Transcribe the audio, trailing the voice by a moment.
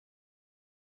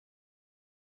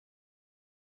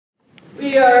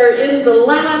We are in the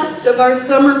last of our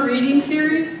summer reading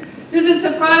series. Does it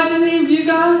surprise any of you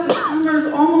guys that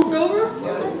summer's almost over?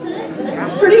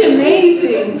 It's pretty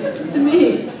amazing to me.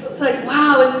 It's like,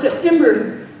 wow, it's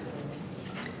September.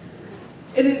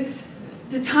 And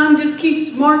the time just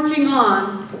keeps marching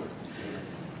on.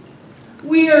 I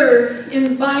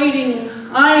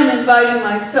am inviting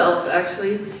myself,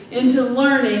 actually, into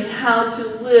learning how to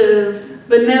live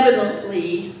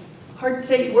benevolently. Hard to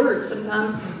say words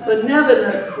sometimes.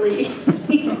 Benevolently. I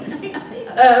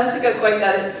don't think I quite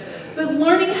got it. But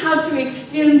learning how to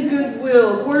extend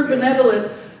goodwill. The word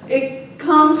benevolent,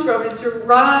 it's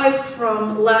derived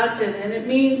from Latin, and it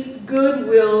means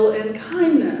goodwill and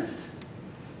kindness.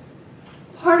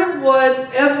 Part of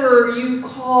whatever you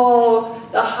call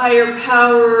the higher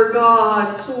power,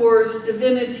 God, source,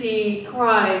 divinity,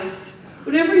 Christ,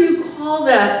 whatever you call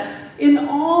that, in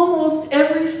almost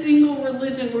every single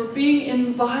religion, we're being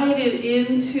invited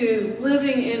into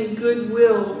living in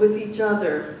goodwill with each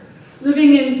other,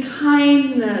 living in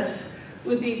kindness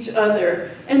with each other,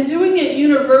 and doing it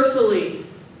universally.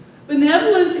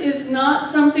 Benevolence is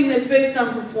not something that's based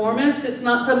on performance. It's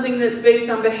not something that's based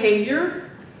on behavior.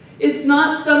 It's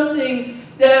not something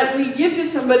that we give to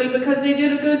somebody because they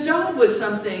did a good job with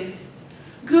something.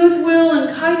 Goodwill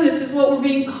and kindness is what we're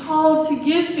being called to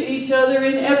give to each other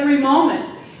in every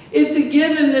moment. It's a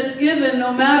given that's given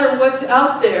no matter what's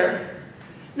out there.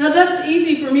 Now that's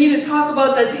easy for me to talk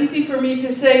about, that's easy for me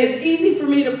to say, it's easy for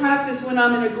me to practice when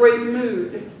I'm in a great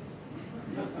mood.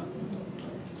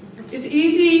 It's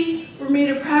easy for me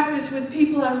to practice with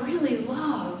people I really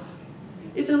love.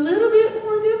 It's a little bit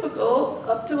more difficult,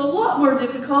 up to a lot more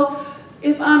difficult,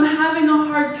 if I'm having a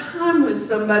hard time with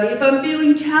somebody, if I'm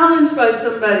feeling challenged by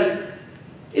somebody.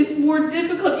 It's more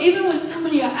difficult, even with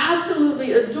somebody I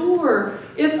absolutely adore,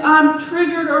 if I'm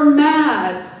triggered or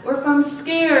mad, or if I'm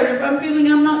scared, or if I'm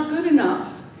feeling I'm not good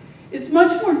enough. It's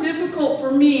much more difficult for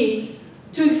me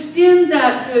to extend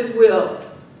that goodwill.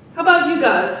 How about you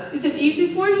guys? Is it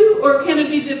easy for you, or can it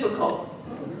be difficult?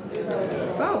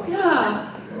 Oh. Yeah.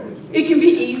 It can be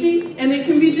easy and it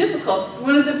can be difficult.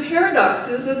 One of the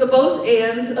paradoxes of the both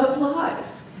ands of life.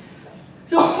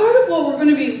 So part of what we're going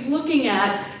to be looking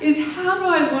at is how do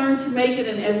I learn to make it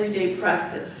an everyday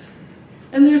practice?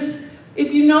 And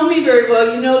if you know me very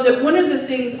well, you know that one of the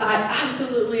things I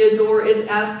absolutely adore is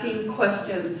asking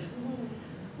questions.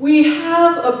 We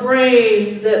have a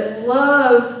brain that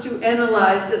loves to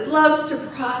analyze, that loves to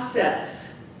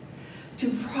process,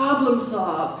 to problem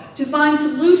solve, to find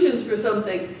solutions for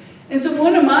something. And so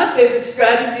one of my favorite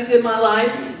strategies in my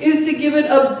life is to give it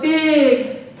a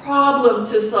big problem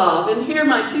to solve. And here are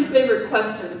my two favorite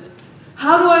questions.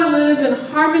 How do I live in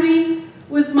harmony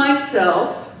with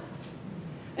myself?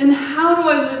 And how do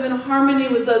I live in harmony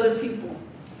with other people?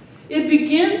 It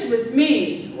begins with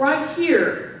me, right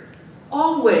here,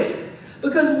 always.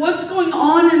 Because what's going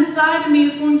on inside of me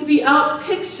is going to be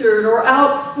outpictured or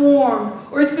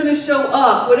outformed, or it's going to show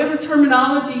up, whatever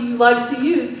terminology you like to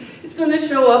use. It's going to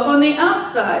show up on the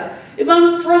outside. If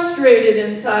I'm frustrated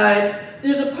inside,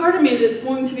 there's a part of me that's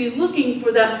going to be looking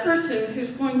for that person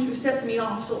who's going to set me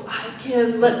off so I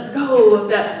can let go of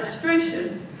that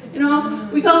frustration. You know,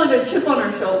 we call it a chip on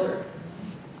our shoulder.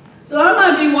 So I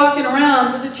might be walking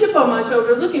around with a chip on my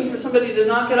shoulder looking for somebody to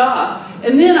knock it off,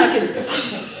 and then I can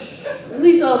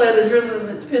release all that adrenaline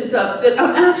that's pent up, that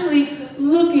I'm actually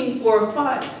looking for a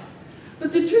fight.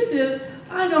 But the truth is,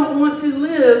 I don't want to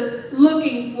live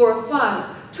looking for a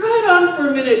fight. Try it on for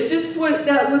a minute, just what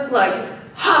that looks like.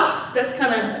 Ha! That's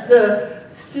kind of the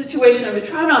situation of it.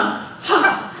 Try it on.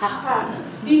 Ha! Ha!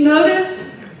 Do you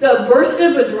notice the burst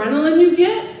of adrenaline you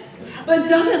get? But it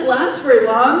doesn't last very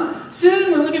long.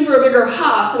 Soon we're looking for a bigger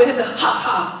ha, so we have to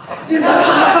ha! It's like,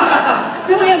 ha!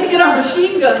 Then we have to get our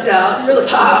machine guns out and really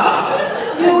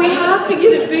ha! You know, we have to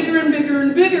get it bigger and bigger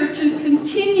and bigger to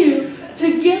continue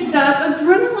to get that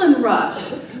adrenaline rush,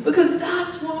 because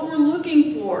that's what we're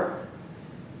looking for.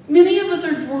 Many of us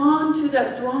are drawn to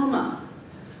that drama.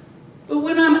 But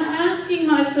when I'm asking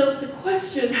myself the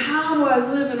question, how do I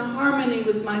live in harmony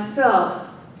with myself?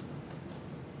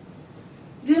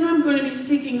 Then I'm going to be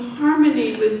seeking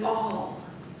harmony with all.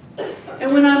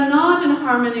 And when I'm not in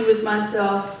harmony with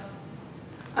myself,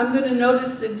 I'm going to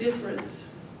notice the difference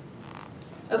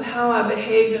of how I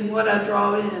behave and what I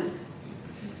draw in.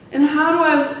 And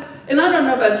and I don't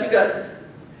know about you guys,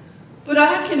 but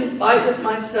I can fight with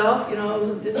myself, you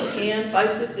know, this hand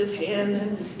fights with this hand,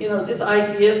 and, you know, this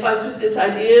idea fights with this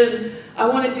idea, and I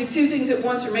want to do two things at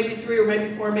once, or maybe three, or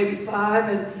maybe four, or maybe five,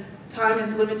 and time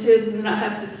is limited, and I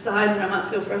have to decide, and I might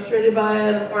feel frustrated by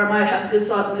it, or I might have this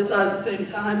thought and this thought at the same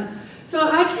time. So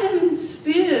I can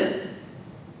spin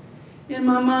in in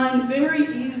my mind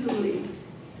very easily.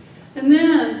 And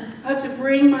then I have to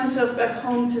bring myself back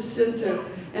home to center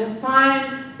and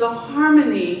find the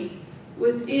harmony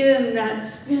within that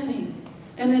spinning.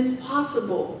 And it's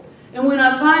possible. And when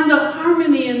I find the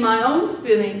harmony in my own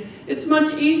spinning, it's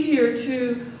much easier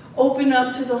to open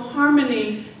up to the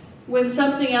harmony when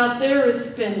something out there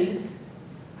is spinning.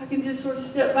 I can just sort of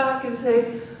step back and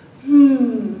say,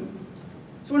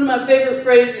 It's one of my favorite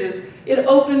phrases. It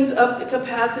opens up the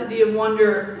capacity of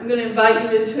wonder. I'm going to invite you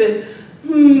into it.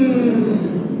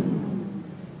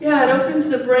 Yeah, it opens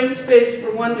the brain space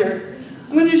for wonder.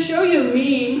 I'm going to show you a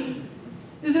meme.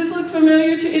 Does this look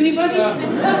familiar to anybody?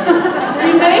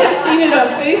 You may have seen it on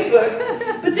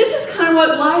Facebook. But this is kind of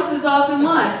what life is often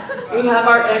like. We have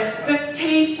our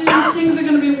expectations. Things are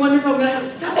going to be wonderful. We're going to have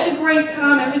such a great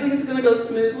time. Everything's going to go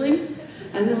smoothly.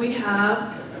 And then we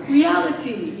have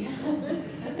reality.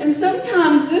 And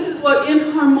sometimes this is what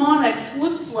inharmonics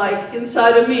looks like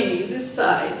inside of me, this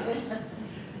side.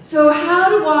 So how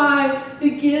do I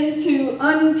begin to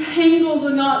untangle the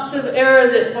knots of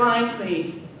error that bind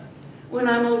me when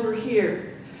I'm over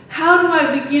here? How do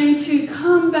I begin to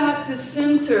come back to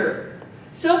center?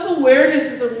 Self-awareness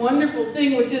is a wonderful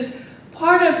thing, which is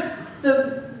part of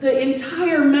the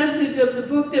entire message of the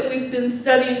book that we've been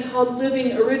studying called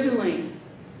Living Originally.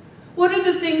 What are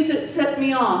the things that set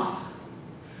me off?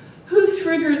 Who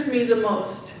triggers me the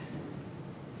most?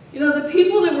 You know, the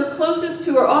people that we're closest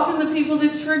to are often the people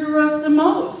that trigger us the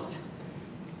most.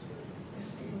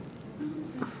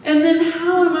 And then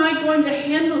how am I going to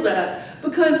handle that?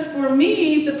 Because for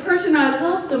me, the person I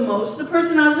love the most, the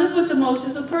person I live with the most,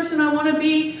 is the person I want to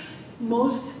be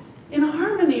most in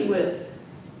harmony with.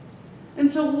 And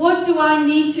so what do I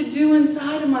need to do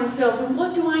inside of myself? And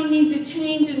what do I need to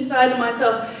change inside of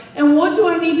myself? And what do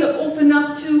I need to open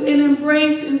up to and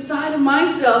embrace inside of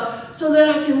myself so that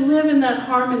I can live in that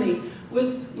harmony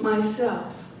with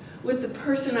myself, with the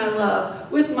person I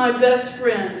love, with my best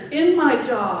friends, in my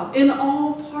job, in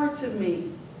all parts of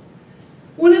me?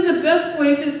 One of the best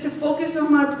ways is to focus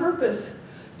on my purpose,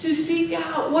 to seek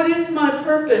out what is my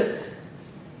purpose.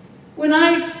 When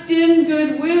I extend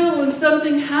goodwill and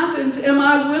something happens, am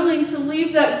I willing to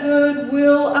leave that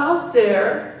goodwill out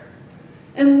there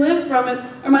and live from it?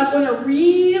 Or am I going to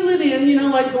reel it in, you know,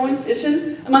 like going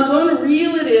fishing? Am I going to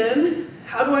reel it in?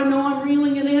 How do I know I'm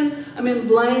reeling it in? I'm in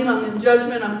blame, I'm in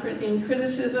judgment, I'm in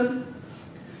criticism.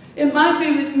 It might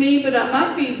be with me, but I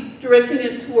might be directing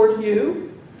it toward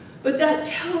you. But that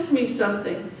tells me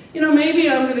something. You know, maybe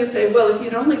I'm going to say, well, if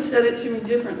you'd only said it to me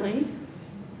differently.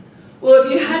 Well,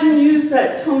 if you hadn't used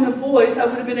that tone of voice, I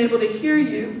would have been able to hear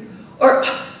you. Or,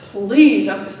 please,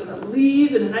 I'm just going to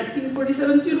leave in a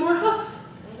 1947 two-door huff.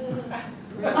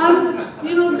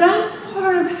 You know, that's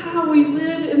part of how we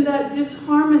live in that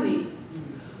disharmony.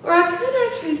 Or I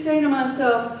could actually say to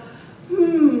myself,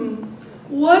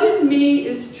 what in me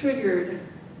is triggered?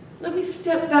 Let me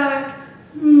step back,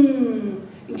 and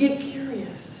get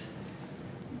curious.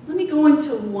 Let me go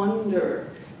into wonder.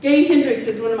 Gay Hendricks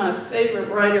is one of my favorite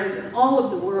writers in all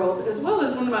of the world, as well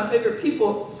as one of my favorite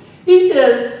people. He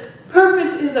says,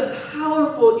 purpose is a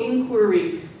powerful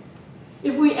inquiry.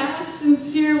 If we ask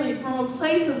sincerely from a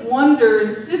place of wonder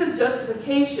instead of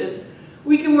justification,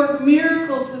 we can work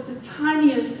miracles with the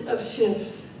tiniest of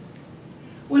shifts.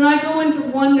 When I go into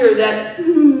wonder, that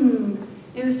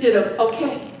instead of,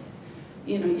 okay,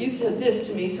 you know, you said this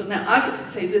to me, so now I get to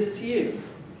say this to you.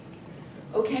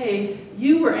 Okay,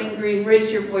 you were angry and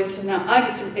raised your voice, so now I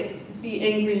get to be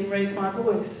angry and raise my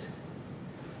voice.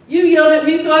 You yelled at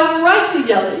me, so I have a right to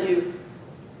yell at you.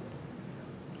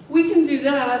 We can do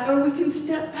that, or we can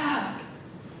step back.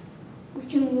 We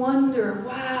can wonder,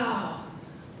 wow,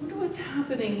 I wonder what's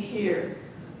happening here.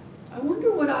 I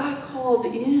wonder what I called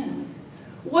in.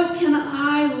 What can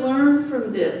I learn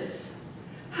from this?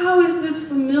 How is this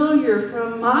familiar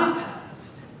from my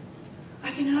past?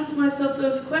 I can ask myself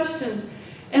those questions,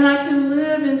 and I can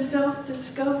live in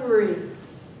self-discovery.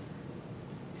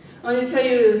 I want to tell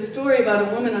you a story about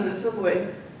a woman on the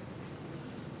subway.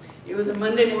 It was a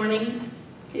Monday morning.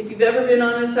 If you've ever been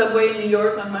on a subway in New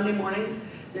York on Monday mornings,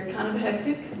 they're kind of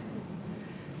hectic.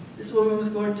 This woman was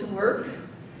going to work.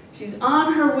 She's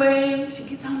on her way. She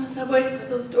gets on the subway because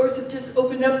those doors have just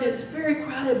opened up. It's very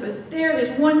crowded, but there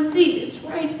is one seat. It's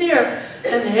right there.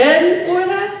 And heading for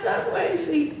that subway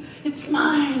seat. It's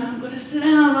mine. I'm going to sit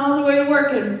down all the way to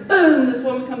work. And boom, this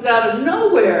woman comes out of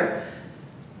nowhere.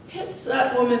 Hits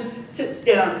that woman, sits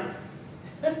down.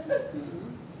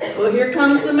 Well, here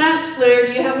comes the match flare.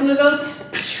 Do you have one of those?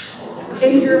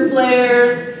 Anger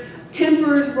flares,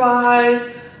 tempers rise.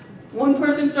 One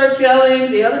person starts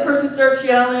yelling, the other person starts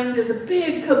yelling. There's a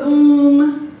big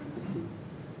kaboom.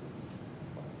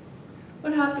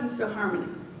 what happens to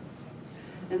harmony?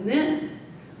 And then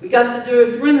we got the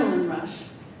adrenaline rush.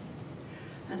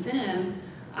 And then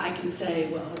I can say,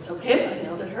 well, it's okay if I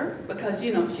yelled at her because,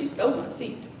 you know, she stole my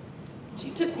seat. She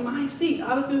took my seat.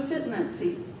 I was going to sit in that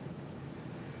seat.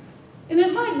 And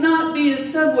it might not be a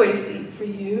subway seat for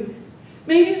you.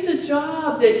 Maybe it's a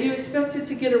job that you expected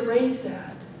to get a raise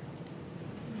at.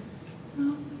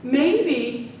 Well,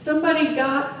 maybe somebody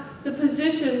got the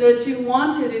position that you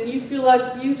wanted and you feel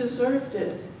like you deserved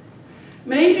it.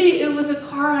 Maybe it was a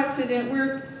car accident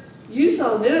where you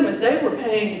saw them and they were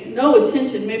paying no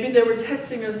attention. Maybe they were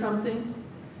texting or something.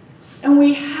 And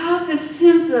we have this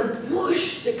sense of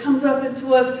whoosh that comes up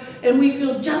into us and we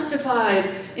feel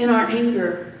justified in our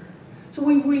anger. So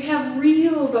we have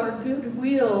reeled our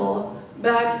goodwill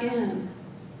back in.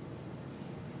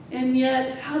 And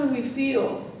yet, how do we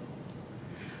feel?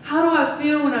 How do I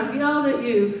feel when I've yelled at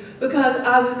you because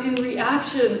I was in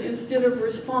reaction instead of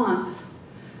response?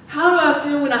 How do I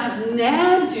feel when I have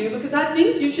nagged you because I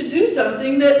think you should do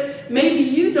something that maybe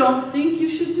you don't think you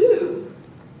should do?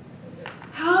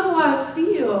 How do I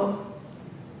feel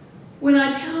when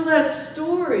I tell that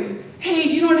story? Hey,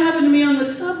 do you know what happened to me on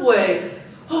the subway?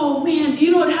 Oh man, do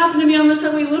you know what happened to me on the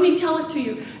subway? Let me tell it to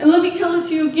you. And let me tell it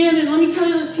to you again. And let me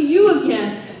tell it to you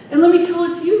again. And let me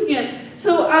tell it to you again.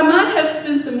 So I might have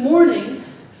spent the morning,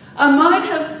 I might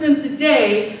have spent the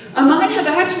day, I might have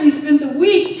actually spent the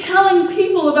week telling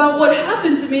people about what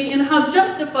happened to me and how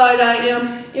justified I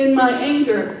am in my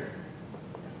anger.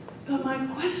 But my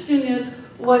question is,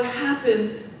 what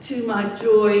happened to my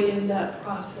joy in that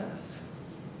process?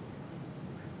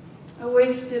 I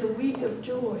wasted a week of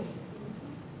joy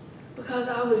because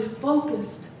I was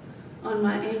focused on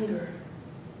my anger.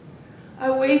 I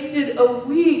wasted a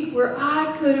week where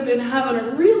I could have been having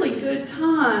a really good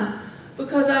time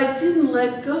because I didn't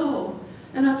let go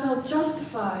and I felt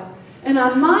justified. And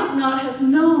I might not have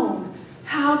known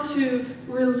how to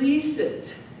release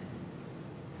it.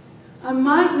 I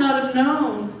might not have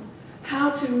known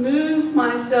how to move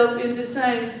myself into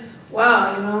saying,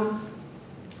 wow, you know,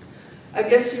 I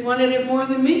guess you wanted it more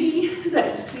than me,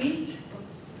 that seat.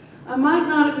 I might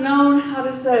not have known how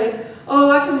to say, oh,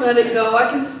 I can let it go, I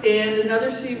can stand,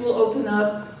 another seat will open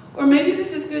up, or maybe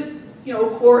this is good, you know,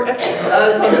 core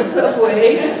exercise on the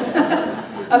subway.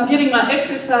 I'm getting my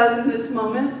exercise in this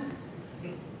moment.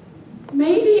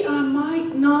 Maybe I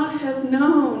might not have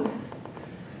known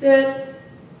that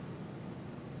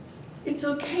it's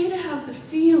okay to have the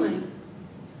feeling,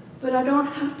 but I don't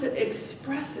have to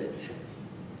express it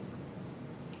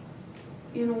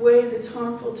in a way that's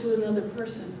harmful to another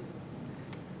person.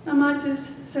 I might just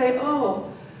say,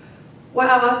 oh,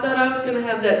 wow, I thought I was going to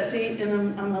have that seat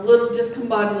and I'm a little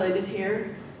discombobulated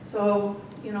here. So,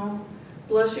 you know,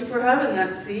 bless you for having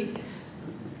that seat.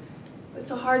 It's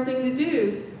a hard thing to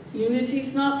do.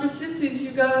 Unity's not for sissies,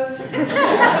 you guys. It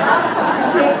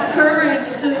takes courage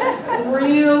to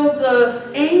reel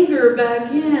the anger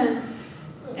back in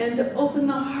and to open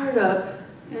the heart up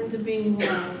and to being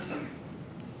love.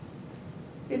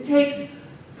 It takes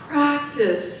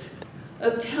practice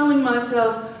of telling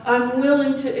myself I'm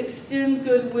willing to extend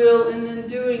goodwill and then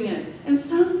doing it. And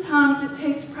sometimes it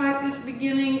takes practice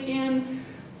beginning in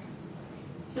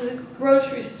the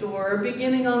grocery store or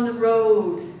beginning on the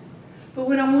road. But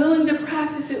when I'm willing to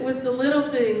practice it with the little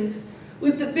things,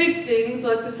 with the big things,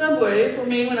 like the subway, for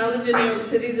me when I lived in New York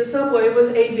City, the subway was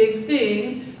a big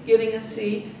thing, getting a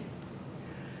seat.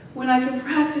 When I can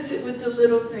practice it with the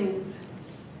little things,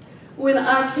 when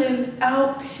I can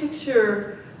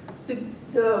outpicture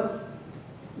the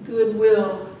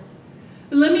goodwill.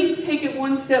 But let me take it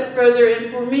one step further, and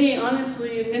for me,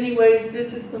 honestly, in many ways,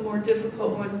 this is the more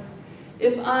difficult one.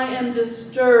 If I am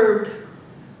disturbed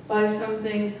by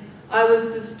something, I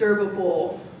was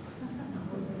disturbable.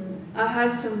 I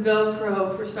had some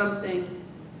Velcro for something.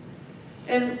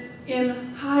 And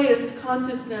in highest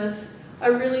consciousness, I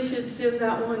really should send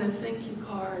that one a thank you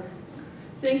card.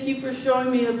 Thank you for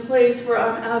showing me a place where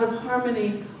I'm out of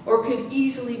harmony or could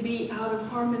easily be out of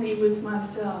harmony with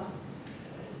myself.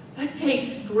 That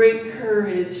takes great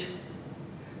courage.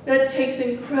 That takes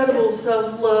incredible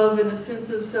self-love and a sense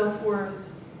of self-worth.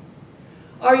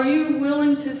 Are you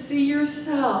willing to see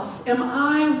yourself? Am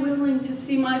I willing to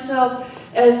see myself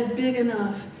as big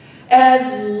enough,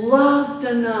 as loved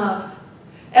enough,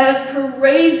 as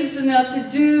courageous enough to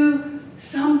do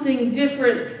something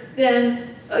different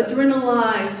than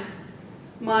adrenalize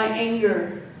my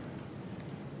anger?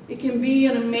 It can be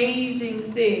an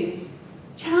amazing thing.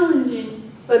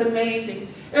 Challenging, but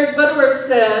amazing. Eric Butterworth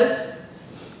says,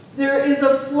 there is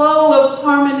a flow of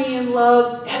harmony and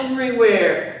love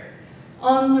everywhere.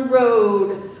 On the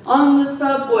road, on the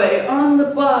subway, on the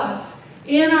bus,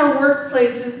 In our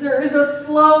workplaces, there is a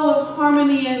flow of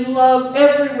harmony and love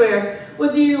everywhere.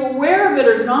 Whether you're aware of it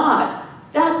or not,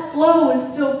 that flow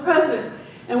is still present.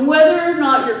 And whether or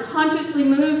not you're consciously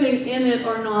moving in it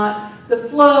or not, the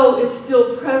flow is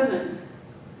still present.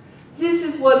 This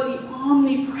is what the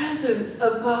omnipresence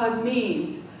of God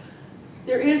means.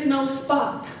 There is no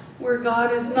spot where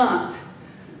God is not.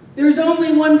 There's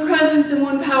only one presence and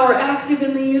one power active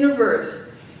in the universe.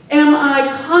 Am I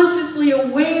consciously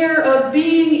aware of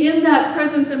being in that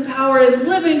presence and power and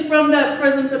living from that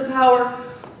presence and power?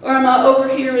 Or am I over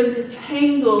here in the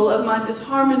tangle of my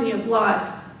disharmony of life?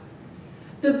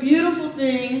 The beautiful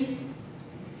thing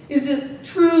is that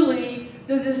truly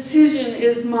the decision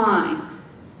is mine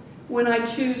when I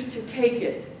choose to take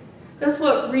it. That's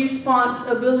what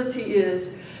responsibility is.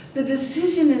 The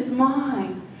decision is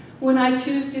mine when I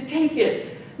choose to take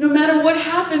it. No matter what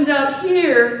happens out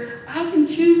here, I can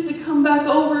choose to come back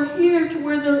over here to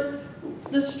where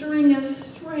the string is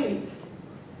straight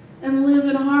and live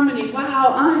in harmony.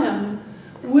 Wow, I am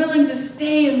willing to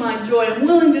stay in my joy. I'm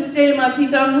willing to stay in my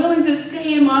peace. I'm willing to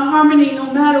stay in my harmony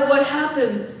no matter what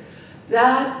happens.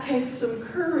 That takes some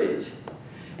courage.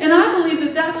 And I believe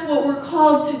that that's what we're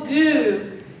called to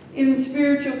do in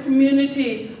spiritual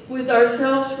community with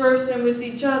ourselves first and with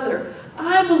each other.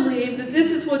 I believe that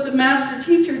this is what the Master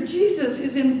Teacher, Jesus,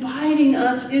 is inviting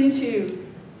us into.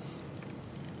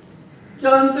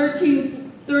 John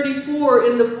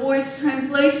 13:34 in the Voice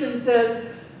translation says,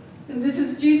 and this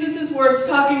is Jesus' words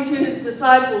talking to his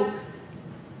disciples,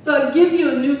 "So I give you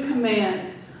a new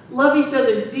command. Love each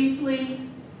other deeply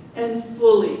and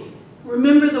fully.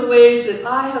 Remember the ways that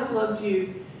I have loved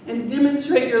you and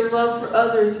demonstrate your love for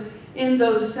others in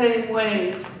those same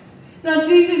ways." Now, it's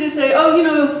easy to say, oh, you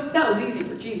know, that was easy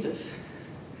for Jesus.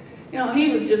 You know,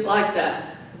 he was just like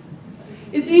that.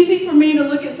 It's easy for me to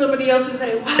look at somebody else and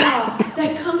say, wow,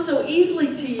 that comes so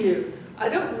easily to you. I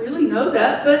don't really know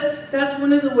that, but that's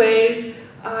one of the ways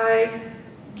I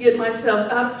get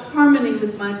myself out of harmony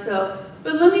with myself.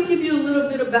 But let me give you a little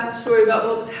bit of backstory about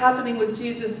what was happening with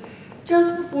Jesus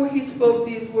just before he spoke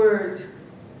these words.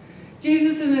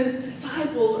 Jesus and his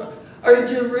disciples are in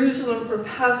Jerusalem for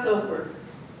Passover.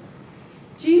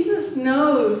 Jesus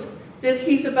knows that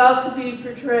he's about to be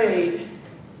betrayed.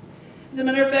 As a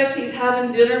matter of fact, he's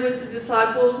having dinner with the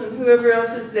disciples and whoever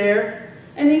else is there.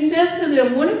 And he says to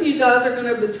them, one of you guys are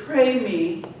going to betray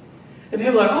me. And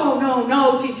people are like, oh, no,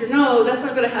 no, teacher, no, that's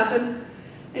not going to happen.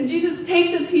 And Jesus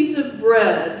takes a piece of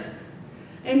bread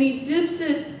and he dips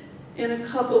it in a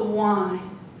cup of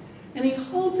wine. And he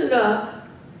holds it up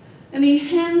and he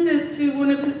hands it to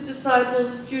one of his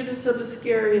disciples, Judas of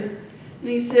Iscariot. And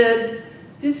he said,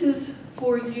 "This is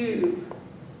for you.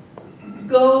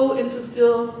 Go and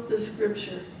fulfill the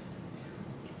scripture."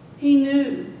 He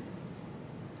knew.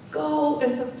 Go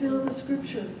and fulfill the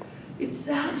scripture.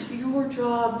 That's your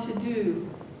job to do.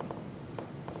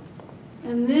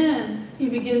 And then he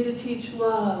began to teach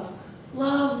love.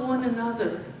 Love one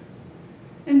another.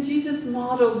 And Jesus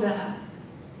modeled that.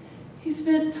 He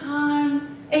spent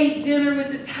time, ate dinner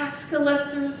with the tax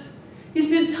collectors. He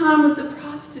spent time with the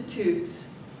prostitutes.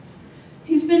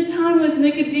 He spent time with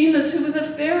Nicodemus, who was a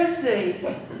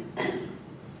Pharisee.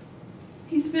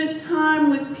 He spent time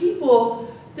with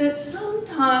people that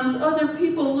sometimes other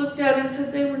people looked at and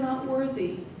said they were not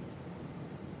worthy.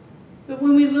 But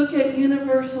when we look at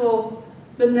universal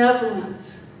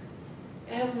benevolence,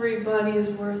 everybody is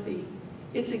worthy.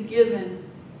 It's a given.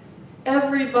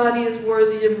 Everybody is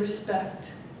worthy of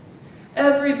respect.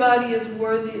 Everybody is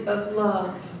worthy of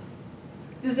love.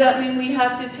 Does that mean we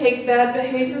have to take bad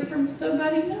behavior from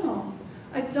somebody? No.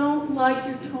 I don't like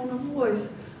your tone of voice.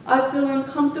 I feel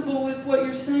uncomfortable with what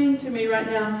you're saying to me right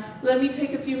now. Let me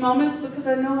take a few moments because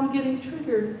I know I'm getting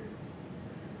triggered.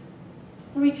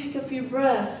 Let me take a few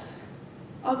breaths.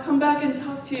 I'll come back and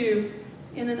talk to you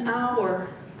in an hour,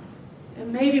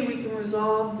 and maybe we can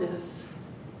resolve this.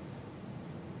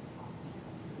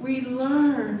 We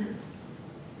learn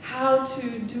how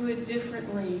to do it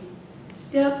differently.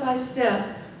 Step by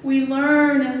step. We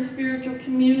learn in spiritual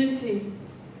community.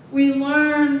 We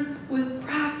learn with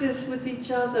practice with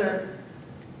each other.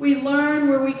 We learn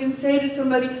where we can say to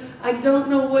somebody, I don't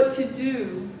know what to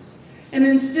do. And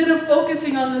instead of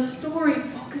focusing on the story,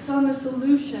 focus on the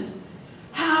solution.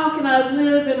 How can I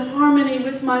live in harmony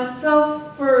with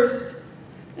myself first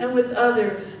and with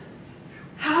others?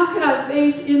 How can I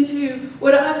face into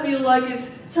what I feel like is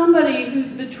somebody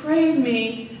who's betrayed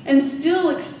me and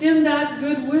still extend that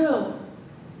goodwill?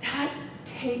 That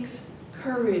takes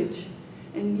courage.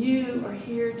 And you are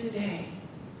here today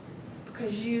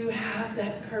because you have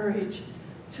that courage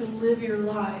to live your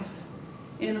life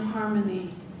in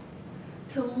harmony,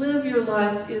 to live your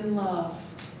life in love,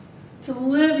 to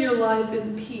live your life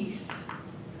in peace,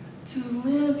 to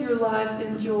live your life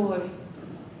in joy,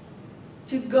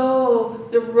 to go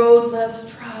the road less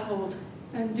traveled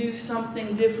and do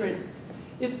something different.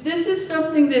 If this is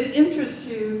something that interests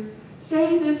you,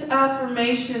 say this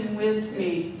affirmation with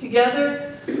me.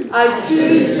 Together, I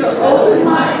choose to open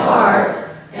my heart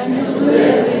and to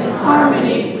live in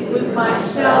harmony with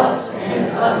myself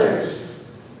and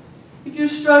others. If you're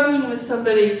struggling with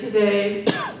somebody today,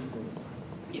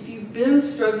 if you've been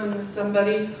struggling with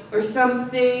somebody or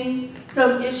something,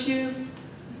 some issue,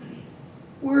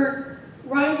 we're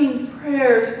writing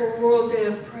prayers for World Day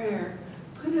of Prayer.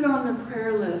 Put it on the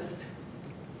prayer list.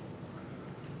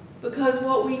 Because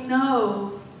what we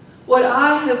know, what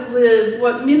I have lived,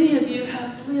 what many of you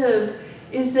have lived,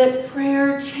 is that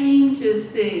prayer changes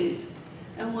things.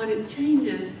 And what it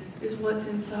changes is what's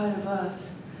inside of us.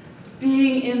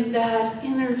 Being in that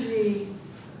energy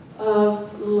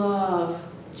of love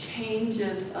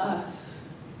changes us.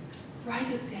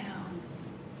 Write it down.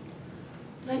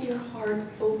 Let your heart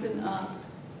open up.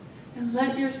 And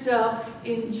let yourself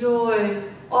enjoy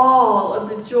all of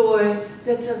the joy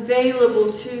that's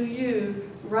available to you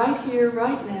right here,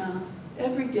 right now,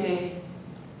 every day,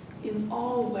 in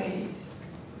all ways.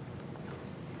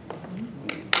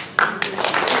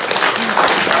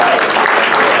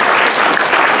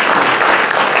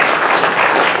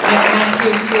 I ask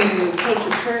you to take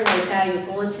your prayer list out of your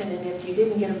bulletin, and if you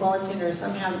didn't get a bulletin or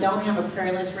somehow don't have a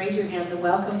prayer list, raise your hand. The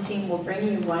welcome team will bring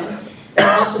you one. They'll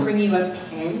also bring you a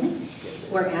pen.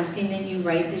 We're asking that you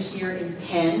write this year in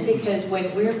pen, because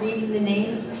when we're reading the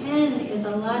names, pen is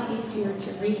a lot easier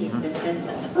to read than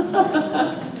pencil.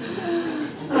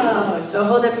 Oh, so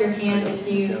hold up your hand if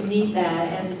you need that.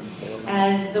 And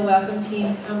as the welcome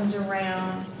team comes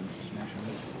around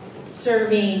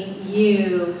serving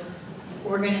you,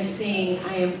 we're going to sing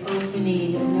I Am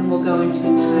Opening, and then we'll go into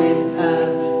a time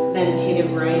of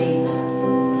meditative writing.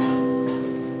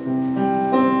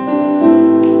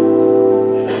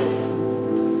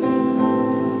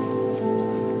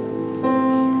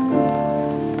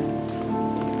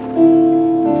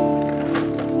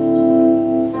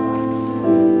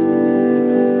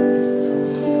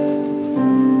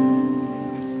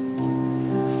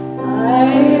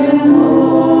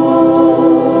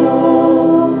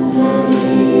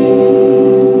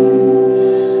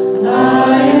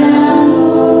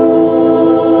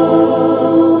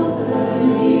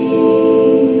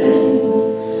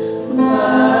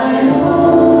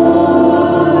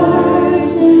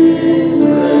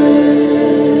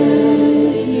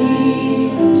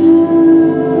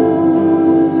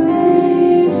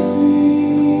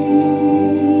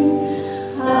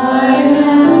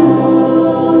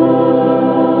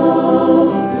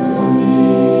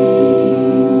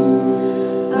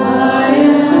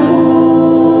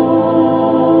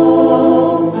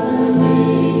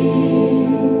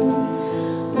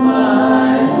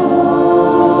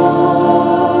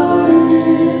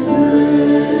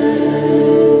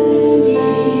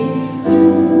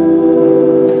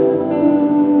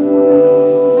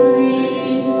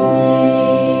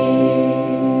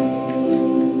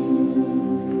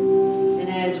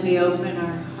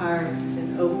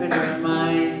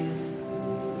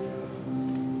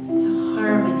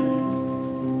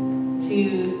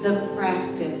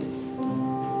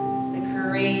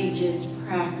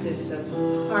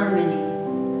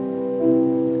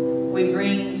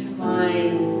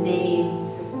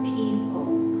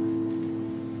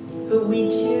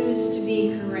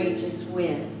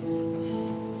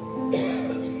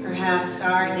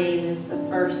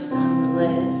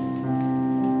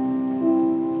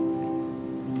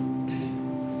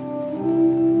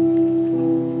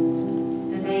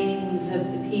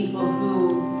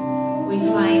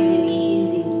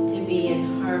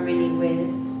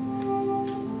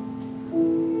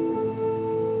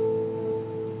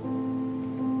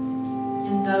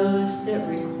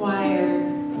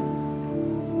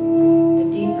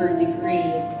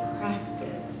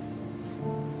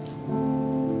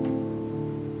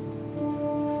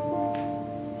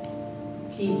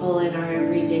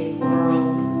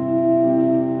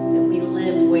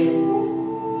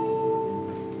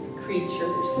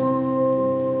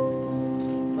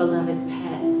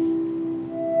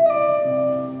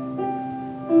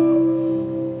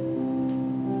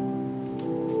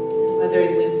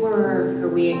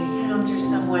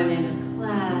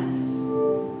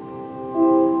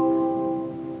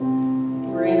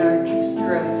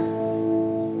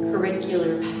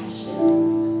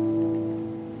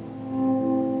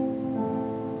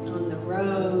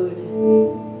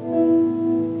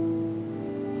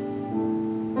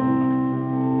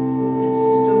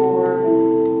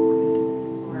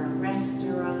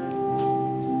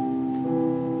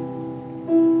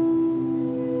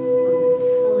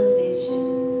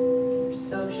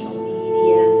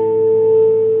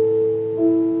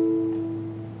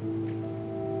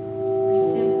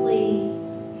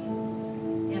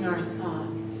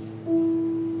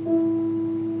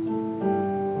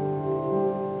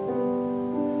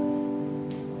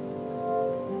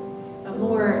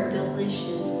 more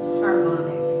delicious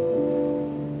harmonic.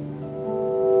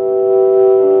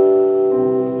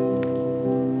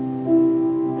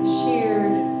 A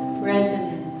shared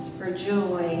resonance for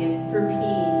joy and for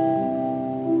peace.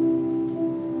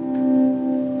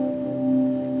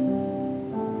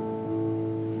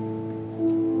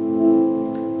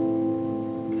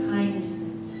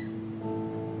 Kindness.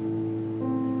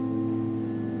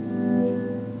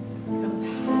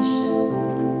 Compassion.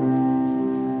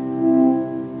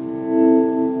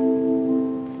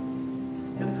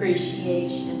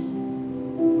 Appreciation.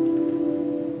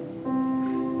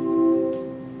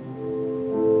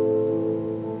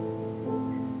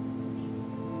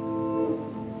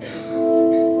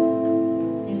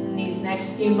 In these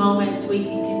next few moments, we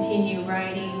can continue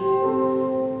writing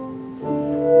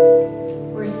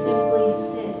or simply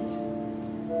sit.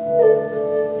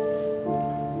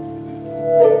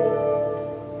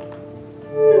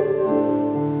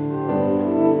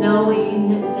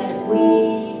 Knowing that we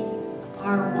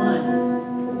are one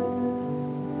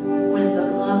with the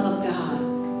love of God,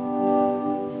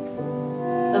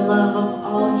 the love of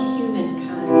all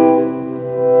humankind,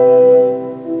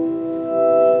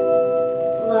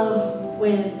 love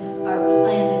with our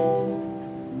planet,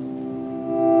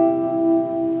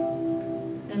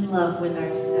 and love with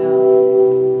ourselves.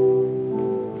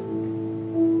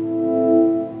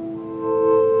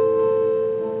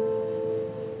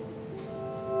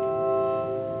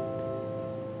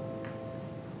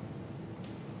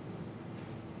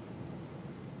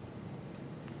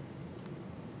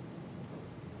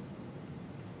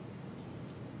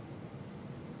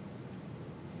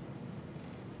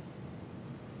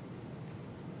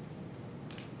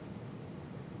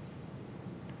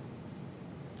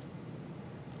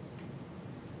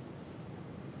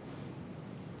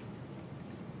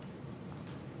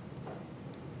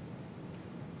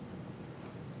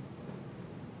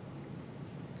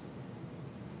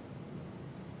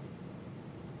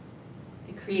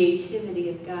 The creativity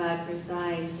of God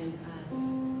resides in us.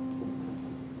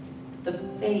 The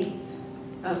faith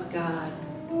of God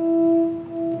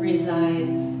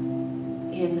resides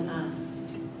in us.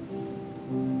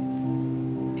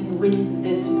 And with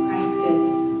this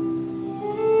practice,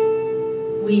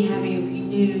 we have a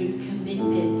renewed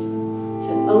commitment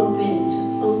to open, to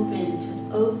open, to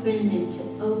open, and to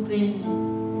open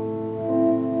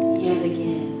yet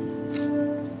again.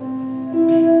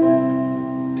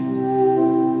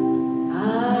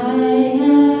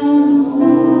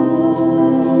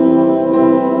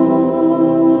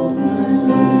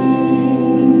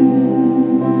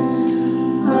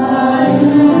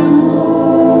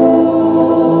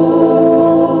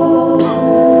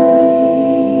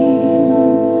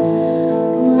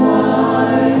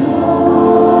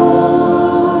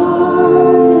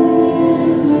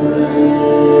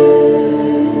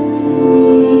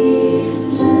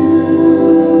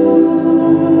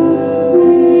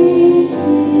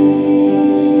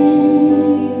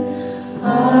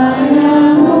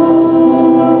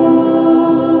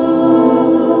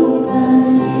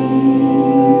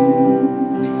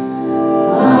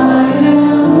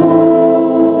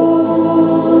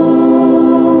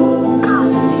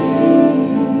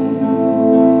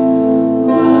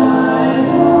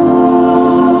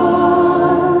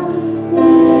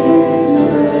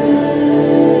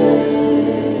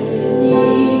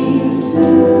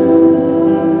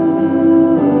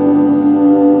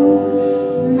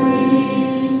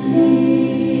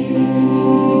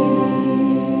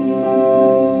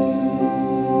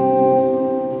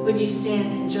 Would you stand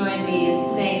and join me in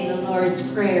saying the Lord's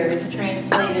Prayer is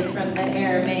translated from the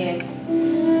Aramaic?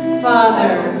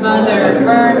 Father, Mother,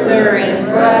 Birther, and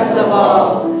Breath of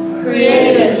all,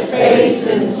 create a space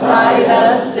inside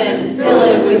us and fill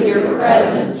it with your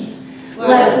presence.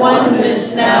 Let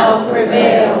oneness now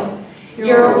prevail.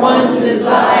 Your one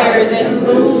desire that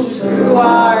moves through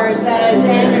ours as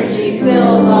energy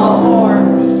fills all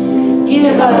forms.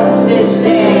 Give us this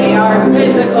day our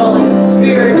physical and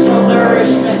spiritual